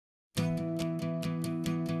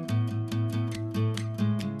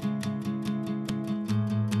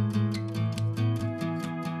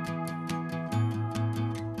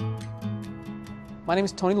My name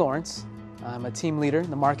is Tony Lawrence. I'm a team leader in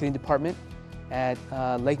the marketing department at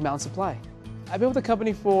Lake Mountain Supply. I've been with the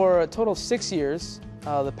company for a total of 6 years.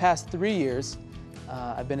 The past 3 years,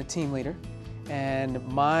 I've been a team leader, and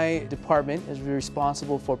my department is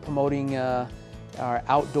responsible for promoting our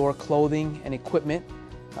outdoor clothing and equipment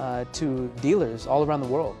to dealers all around the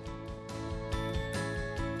world.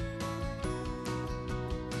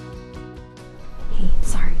 Hey,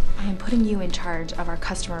 sorry, I am putting you in charge of our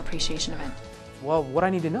customer appreciation event. Well, what I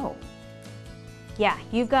need to know? Yeah,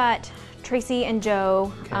 you've got Tracy and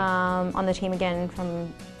Joe Okay. on the team again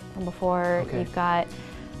from before. Okay. You've got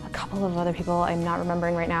a couple of other people I'm not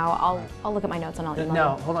remembering right now. I'll look at my notes and I'll email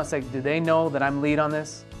No, you. hold on a sec. Do they know that I'm lead on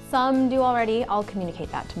this? Some do already. I'll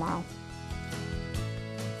communicate that tomorrow.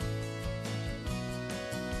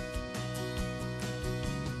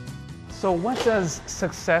 So what does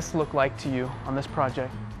success look like to you on this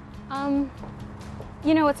project?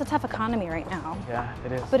 You know, it's a tough economy right now. Yeah,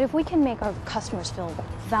 it is. But if we can make our customers feel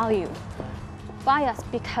valued by us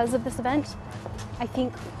because of this event, I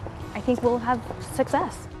think we'll have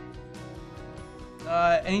success.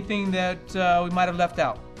 Anything that we might have left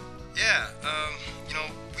out? Yeah, you know,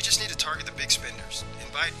 we just need to target the big spenders.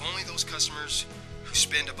 Invite only those customers who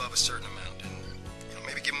spend above a certain amount, and you know,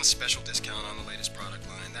 maybe give them a special discount on the latest product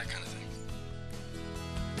line, that kind of thing.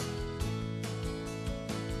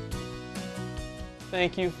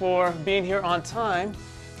 Thank you for being here on time.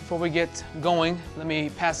 Before we get going, let me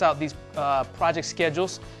pass out these project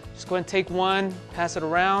schedules. Just go ahead and take one, pass it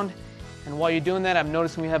around. And while you're doing that, I'm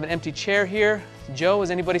noticing we have an empty chair here. Joe, has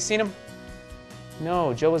anybody seen him?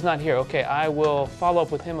 No, Joe is not here. Okay, I will follow up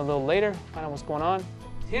with him a little later, find out what's going on.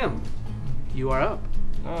 Tim, you are up.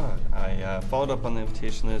 I followed up on the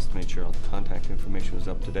invitation list, made sure all the contact information was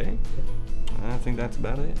up to date. I think that's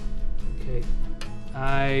about it. Okay.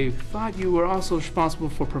 I thought you were also responsible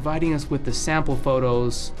for providing us with the sample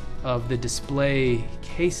photos of the display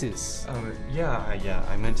cases. Yeah,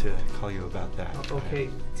 I meant to call you about that. Okay,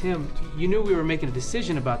 Tim, you knew we were making a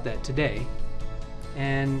decision about that today.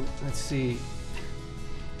 And let's see,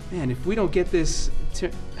 man, if we don't get this,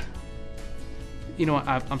 you know what,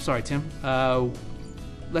 I'm sorry, Tim.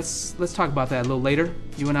 Let's talk about that a little later.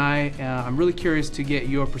 You and I'm really curious to get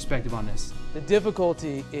your perspective on this. The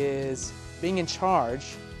difficulty is being in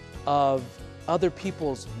charge of other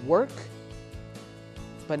people's work,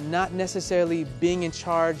 but not necessarily being in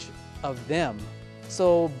charge of them.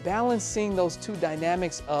 So balancing those two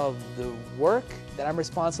dynamics of the work that I'm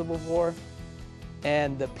responsible for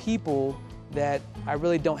and the people that I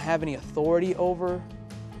really don't have any authority over,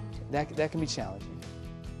 that can be challenging.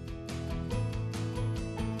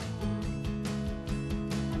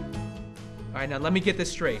 All right, now let me get this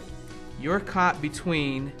straight. You're caught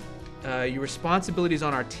between your responsibilities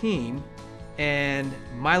on our team and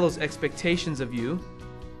Milo's expectations of you,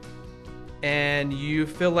 and you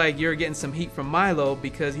feel like you're getting some heat from Milo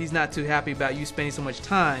because he's not too happy about you spending so much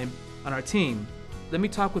time on our team. Let me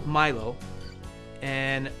talk with Milo,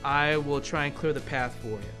 and I will try and clear the path for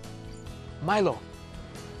you. Milo,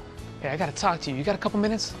 hey, I gotta talk to you. You got a couple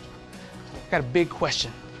minutes? I got a big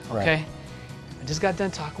question, okay? I just got done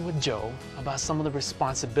talking with Joe about some of the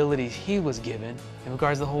responsibilities he was given in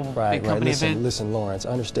regards to the whole big company event. Listen, Lawrence, I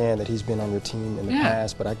understand that he's been on your team in the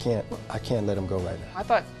past, but I can't let him go right now. I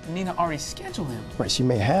thought Nina already scheduled him. Right, she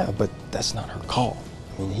may have, but that's not her call.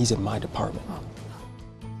 I mean, he's in my department. Oh.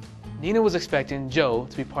 Nina was expecting Joe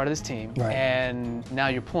to be part of this team, and now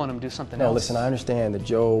you're pulling him to do something else. No, listen, I understand that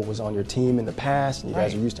Joe was on your team in the past, and you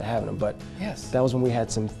guys are used to having him, but that was when we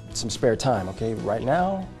had some spare time, okay? Right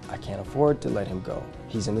now, I can't afford to let him go.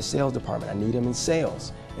 He's in the sales department. I need him in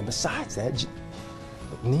sales. And besides that,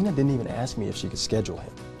 Nina didn't even ask me if she could schedule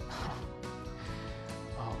him.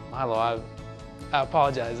 Oh, Milo, I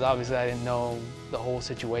apologize. Obviously, I didn't know the whole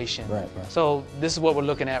situation. Right. So this is what we're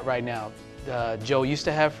looking at right now. Joe used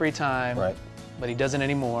to have free time, but he doesn't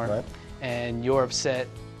anymore. And you're upset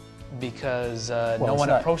because no one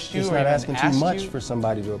approached you or even asked you? It's not asking too much for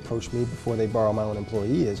somebody to approach me before they borrow my own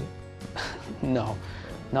employee, is it? No,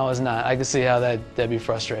 it's not. I can see how that'd be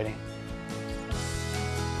frustrating.